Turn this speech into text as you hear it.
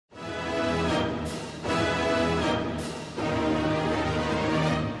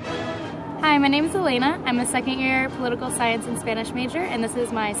my name is Alayna. I'm a second-year political science and Spanish major, and this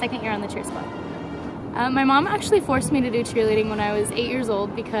is my second year on the cheer squad. My mom actually forced me to do cheerleading when I was 8 years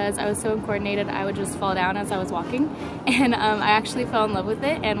old because I was so uncoordinated I would just fall down as I was walking, and I actually fell in love with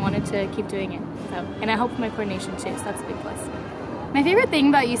it and wanted to keep doing it. And it helped with my coordination too, so that's a big plus. My favorite thing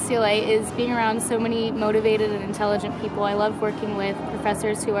about UCLA is being around so many motivated and intelligent people. I love working with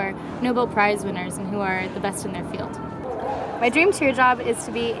professors who are Nobel Prize winners and who are the best in their field. My dream cheer job is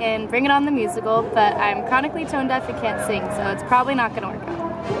to be in Bring It On the musical, but I'm chronically tone deaf and can't sing, so it's probably not going to work out.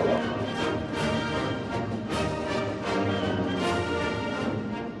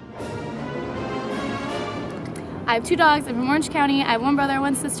 I have 2 dogs. I'm from Orange County. I have 1 brother,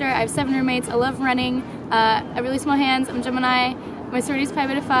 1 sister. I have 7 roommates. I love running. I have really small hands. I'm a Gemini. My sorority's Pi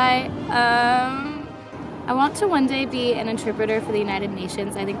Beta Phi. I want to one day be an interpreter for the United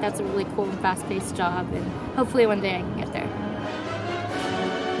Nations. I think that's a really cool and fast-paced job, and hopefully one day I can get there.